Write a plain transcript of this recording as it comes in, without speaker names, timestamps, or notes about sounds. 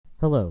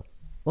Hello,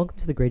 welcome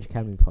to the Grange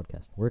Academy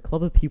podcast, where a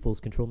club of pupils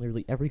control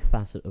nearly every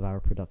facet of our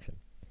production.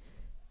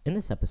 In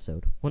this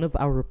episode, one of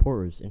our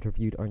reporters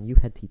interviewed our new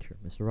head teacher,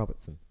 Mr.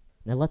 Robertson.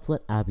 Now let's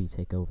let Abbie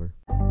take over.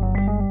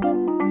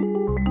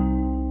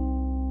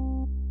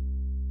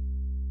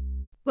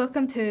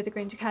 Welcome to the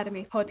Grange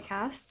Academy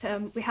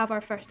podcast. We have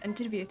our first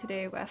interview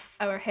today with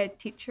our head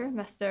teacher,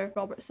 Mr.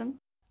 Robertson.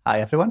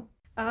 Hi everyone.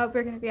 We're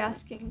going to be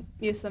asking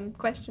you some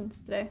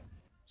questions today.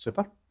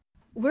 Super.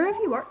 Where have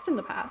you worked in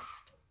the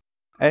past?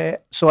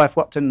 So I've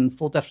worked in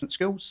 4 different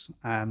schools.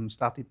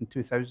 Started in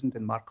 2000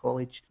 in Mark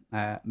College,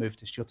 moved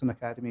to Isabelle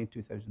Academy in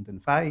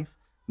 2005,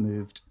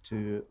 moved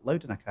to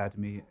Loudon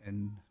Academy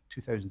in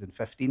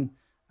 2015,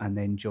 and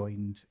then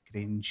joined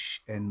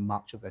Grange in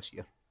March of this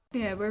year.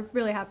 Yeah, we're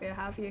really happy to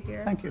have you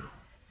here. Thank you.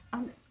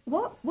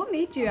 What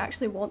made you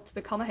actually want to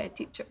become a head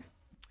teacher?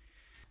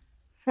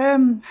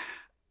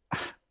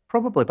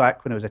 Probably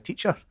back when I was a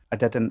teacher, I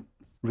didn't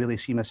really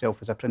see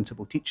myself as a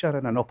principal teacher,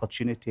 and an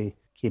opportunity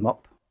came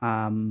up.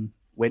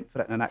 Went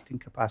for it in an acting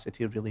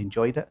capacity, really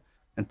enjoyed it,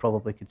 and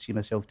probably could see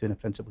myself doing a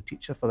principal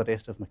teacher for the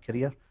rest of my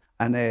career.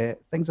 And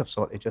things have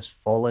sort of just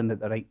fallen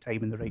at the right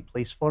time in the right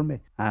place for me.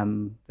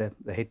 The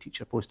head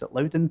teacher post at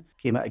Loudon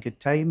came at a good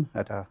time. I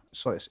had a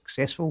sort of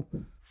successful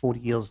 4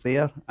 years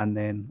there, and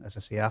then, as I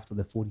say, after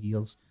the 4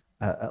 years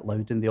at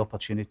Loudon, the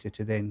opportunity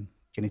to then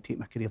kind of take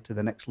my career to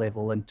the next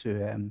level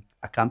into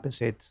a campus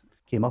head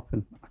came up,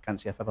 and I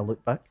can't say I've ever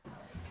looked back.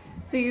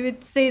 So you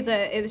would say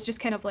that it was just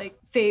kind of like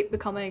fate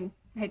becoming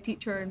head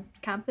teacher on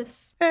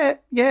campus?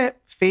 Yeah,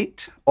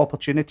 fate,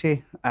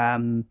 opportunity.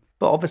 But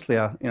obviously,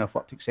 I've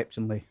worked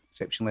exceptionally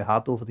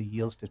hard over the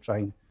years to try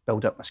and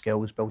build up my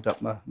skills, build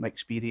up my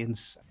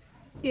experience.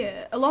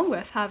 Yeah, along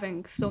with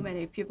having so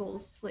many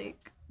pupils,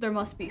 there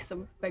must be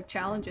some big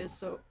challenges.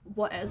 So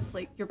what is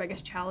your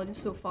biggest challenge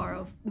so far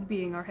of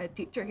being our head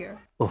teacher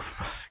here?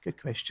 Oh, good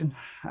question.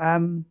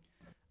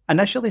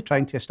 Initially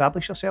trying to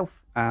establish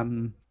yourself.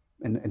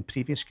 In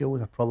previous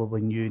schools, I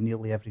probably knew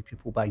nearly every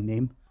pupil by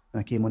name. When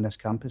I came on this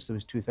campus, there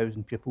was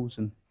 2,000 pupils,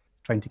 and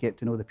trying to get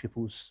to know the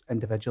pupils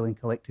individually and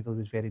collectively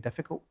was very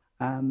difficult.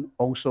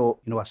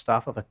 Also, a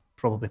staff of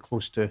probably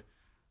close to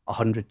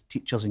 100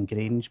 teachers in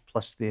Grange,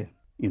 plus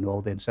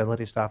all the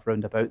ancillary staff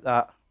round about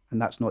that,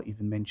 and that's not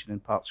even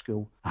mentioning Park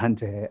School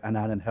and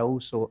Annan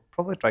Hill. So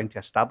probably trying to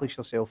establish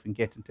yourself and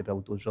getting to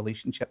build those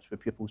relationships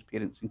with pupils,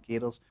 parents and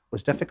carers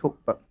was difficult.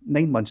 But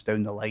 9 months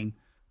down the line,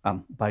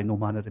 by no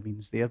manner of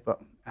means there, but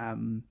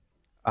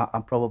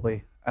I'm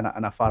probably in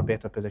a far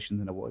better position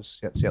than I was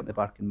certainly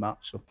back in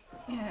March. So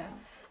yeah,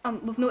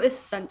 we've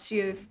noticed since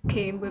you've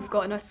came, we've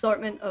got an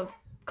assortment of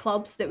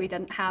clubs that we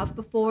didn't have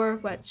before,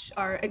 which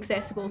are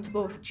accessible to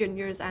both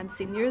juniors and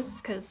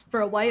seniors. Because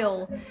for a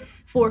while,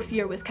 4th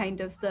year was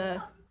kind of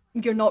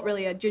you're not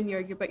really a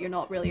junior, but you're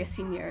not really a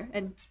senior,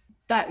 and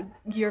that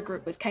year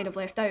group was kind of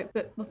left out.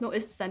 But we've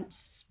noticed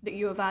since that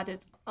you have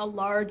added a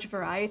large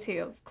variety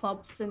of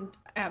clubs and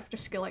after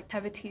school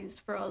activities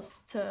for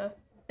us to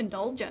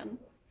indulge in.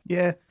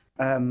 Yeah,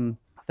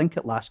 I think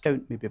at last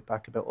count, maybe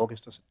back about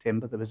August or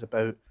September, there was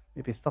about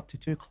maybe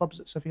 32 clubs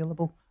that's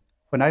available.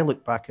 When I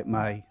look back at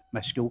my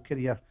school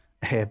career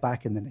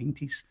back in the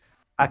 90s,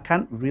 I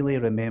can't really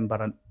remember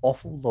an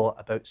awful lot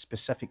about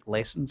specific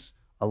lessons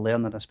or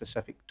learning a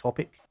specific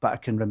topic, but I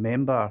can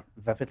remember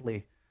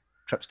vividly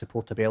trips to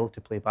Portobello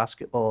to play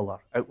basketball or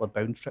outward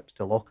bound trips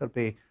to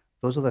Lockerbie.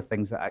 Those are the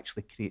things that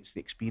actually creates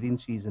the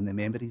experiences and the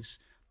memories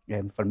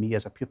for me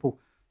as a pupil.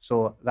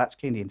 So that's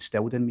kind of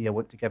instilled in me. I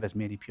want to give as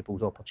many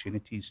pupils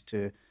opportunities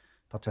to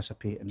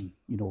participate in,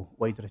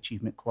 wider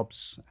achievement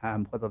clubs,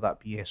 whether that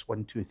be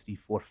S1, 2, 3,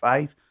 4,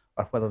 5,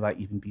 or whether that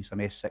even be some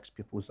S6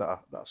 pupils that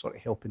are sort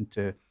of helping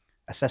to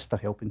assist or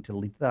helping to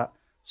lead that.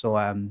 So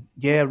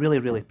really,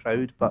 really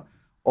proud. But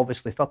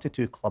obviously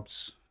 32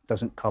 clubs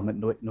doesn't come at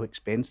no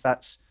expense.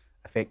 That's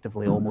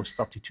effectively almost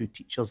 32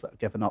 teachers that have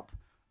given up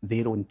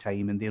their own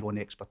time and their own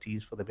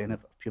expertise for the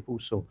benefit of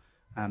pupils. So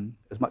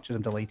as much as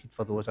I'm delighted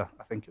for those, I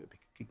think it would be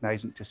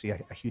recognising to say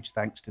a huge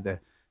thanks to the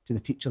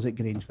teachers at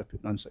Grange for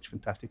putting on such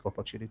fantastic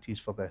opportunities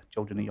for the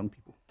children and young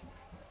people.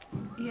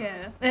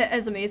 Yeah, it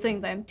is amazing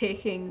them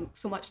taking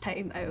so much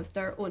time out of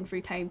their own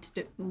free time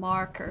to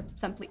mark or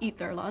simply eat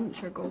their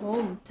lunch or go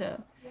home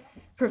to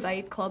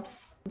provide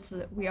clubs so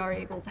that we are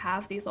able to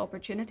have these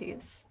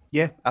opportunities.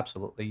 Yeah,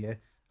 absolutely, yeah.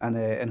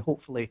 And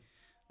hopefully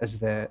as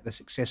the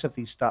success of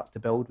these starts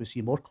to build, we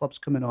see more clubs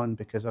coming on,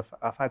 because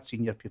I've had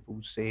senior people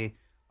say,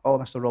 "Oh,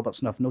 Mr.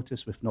 Robertson, I've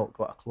noticed we've not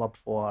got a club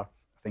for,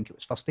 I think it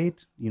was first aid.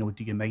 Do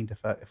you mind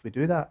if we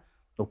do that?"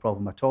 No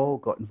problem at all.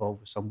 Got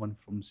involved with someone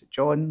from St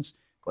John's,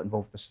 got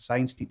involved with a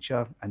science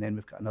teacher, and then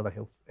we've got another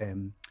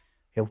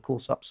health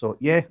course up. So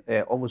yeah,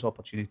 always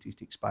opportunities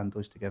to expand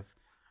those to give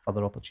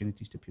further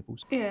opportunities to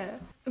pupils. Yeah.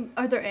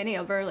 Are there any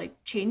other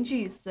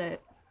changes that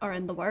are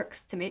in the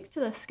works to make to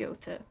this school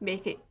to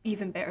make it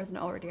even better than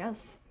it already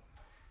is?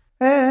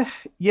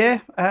 Yeah.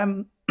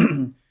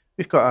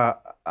 We've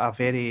got a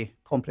very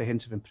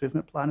comprehensive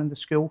improvement plan in the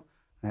school.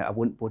 I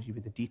won't bore you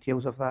with the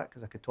details of that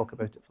because I could talk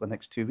about it for the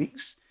next 2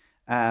 weeks.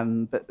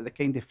 But the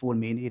kind of 4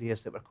 main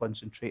areas that we're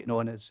concentrating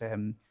on is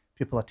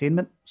pupil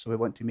attainment. So we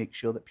want to make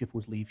sure that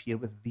pupils leave here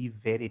with the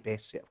very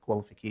best set of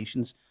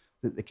qualifications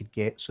that they could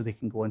get so they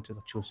can go into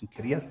their chosen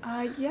career.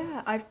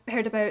 Yeah, I've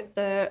heard about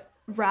the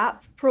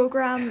RAP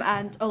program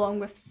and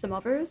along with some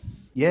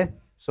others. Yeah,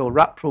 so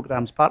RAP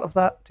program's part of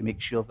that to make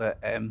sure that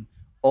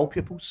all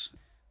pupils,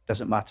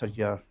 doesn't matter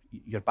your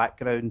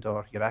background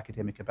or your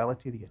academic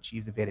ability, that you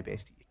achieve the very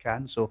best that you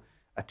can. So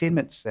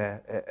attainment's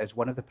is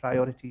one of the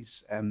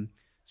priorities.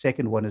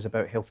 Second one is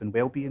about health and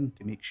wellbeing,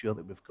 to make sure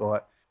that we've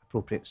got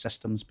appropriate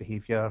systems,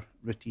 behaviour,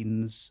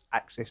 routines,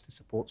 access to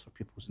supports for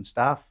pupils and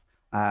staff.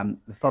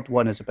 The third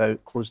one is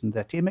about closing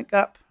the attainment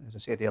gap, as I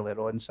said earlier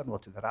on, similar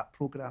to the RAP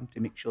programme, to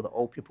make sure that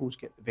all pupils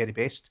get the very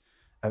best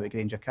out of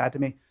Grange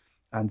Academy.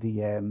 And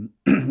the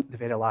the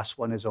very last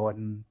one is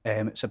on,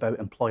 it's about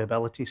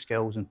employability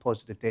skills and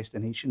positive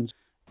destinations.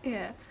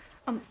 Yeah.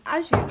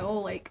 As you know,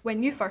 like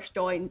when you first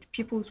joined,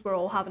 pupils were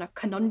all having a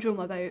conundrum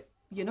about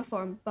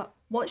uniform, but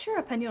what's your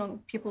opinion on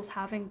pupils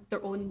having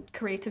their own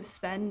creative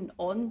spin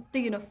on the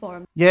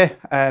uniform? Yeah,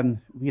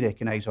 we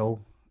recognise all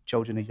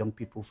children and young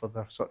people for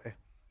their sort of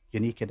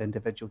unique and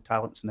individual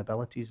talents and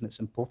abilities, and it's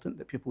important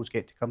that pupils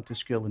get to come to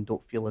school and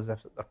don't feel as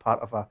if they're part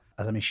of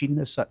a machine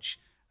as such.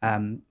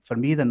 For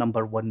me, the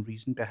number one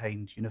reason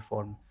behind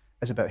uniform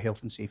is about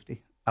health and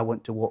safety. I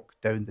want to walk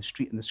down the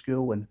street in the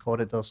school and the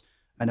corridors,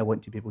 and I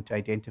want to be able to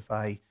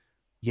identify,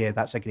 yeah,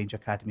 that's a Grange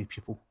Academy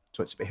pupil.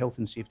 So it's about health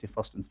and safety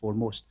first and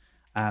foremost.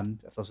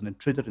 And if there's an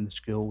intruder in the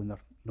school and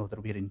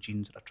they're wearing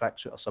jeans or a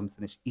tracksuit or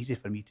something, it's easy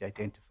for me to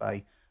identify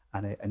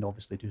and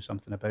obviously do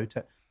something about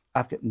it.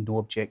 I've got no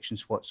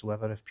objections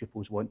whatsoever if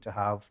pupils want to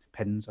have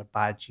pins or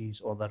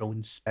badges or their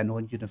own spin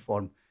on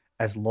uniform,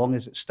 as long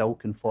as it still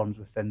conforms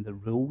within the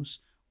rules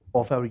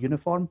of our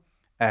uniform,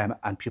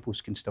 and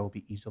pupils can still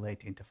be easily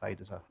identified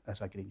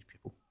as a Grange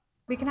pupil.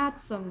 We can add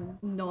some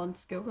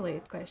non-school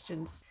related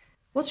questions.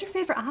 What's your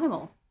favourite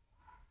animal?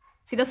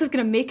 See, this is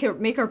going to make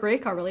or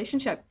break our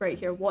relationship right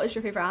here. What is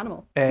your favourite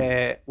animal?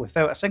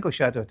 Without a single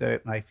shadow of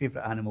doubt, my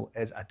favourite animal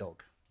is a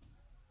dog.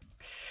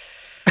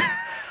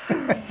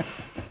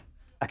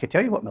 I could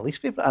tell you what my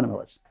least favourite animal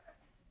is.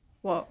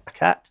 What? A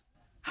cat.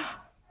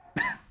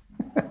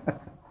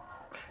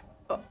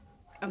 Oh,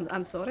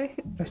 I'm sorry.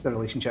 Is the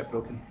relationship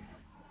broken?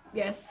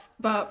 Yes,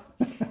 but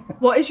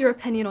what is your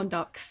opinion on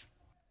ducks?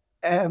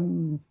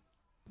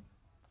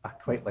 I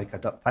quite like a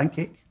duck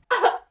pancake.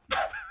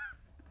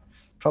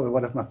 Probably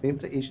one of my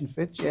favourite Asian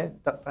foods, yeah.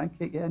 Duck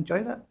pancake, yeah,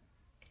 enjoy that.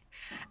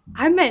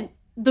 I meant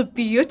the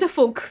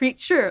beautiful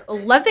creature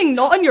living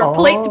not on your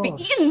plate to be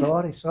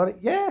eaten. Sorry.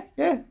 Yeah.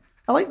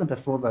 I like them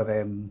before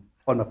they're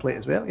on my plate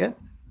as well, yeah.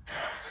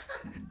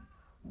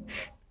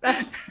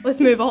 Let's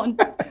move on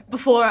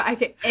before I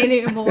get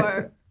any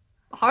more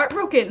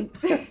heartbroken.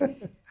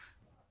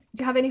 Do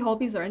you have any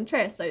hobbies or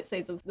interests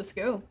outside of the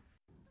school?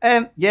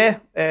 To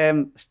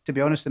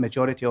be honest, the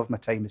majority of my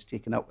time is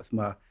taken up with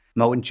my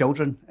own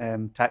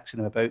children, taxing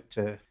them about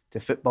to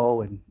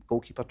football and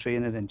goalkeeper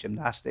training and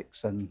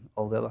gymnastics and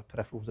all the other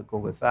peripherals that go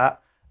with that.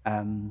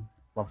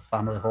 Love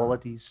family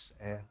holidays.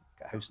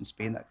 Got a house in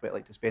Spain that I quite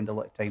like to spend a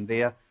lot of time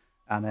there.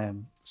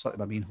 And sort of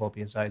my main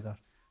hobby is either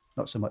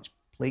not so much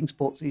playing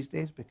sports these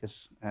days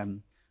because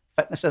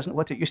fitness isn't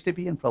what it used to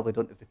be and probably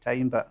don't have the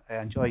time, but I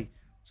enjoy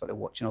sort of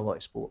watching a lot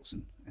of sports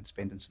and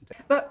spending some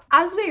time. But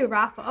as we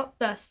wrap up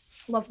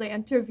this lovely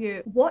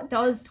interview, what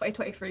does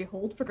 2023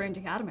 hold for Grange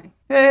Academy?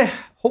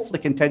 Hopefully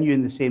continue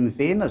in the same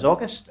vein as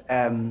August.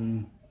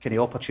 Kind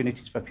of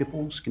opportunities for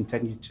pupils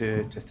continue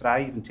to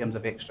thrive in terms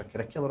of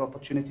extracurricular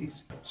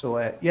opportunities. So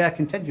a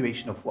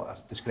continuation of what I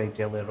described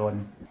earlier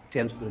on in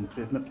terms of an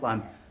improvement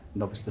plan,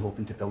 and obviously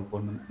hoping to build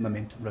more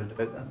momentum round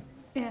about that.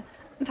 Yeah.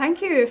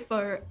 Thank you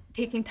for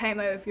taking time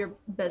out of your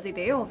busy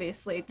day,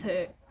 obviously,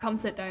 to come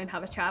sit down and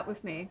have a chat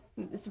with me.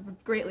 It's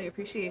greatly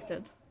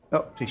appreciated. Oh,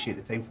 appreciate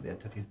the time for the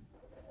interview.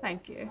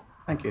 Thank you.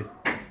 Thank you.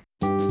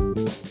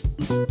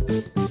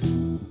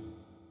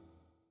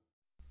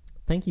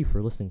 Thank you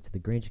for listening to the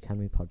Grange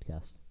Academy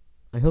podcast.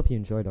 I hope you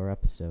enjoyed our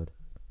episode,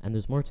 and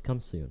there's more to come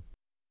soon.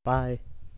 Bye.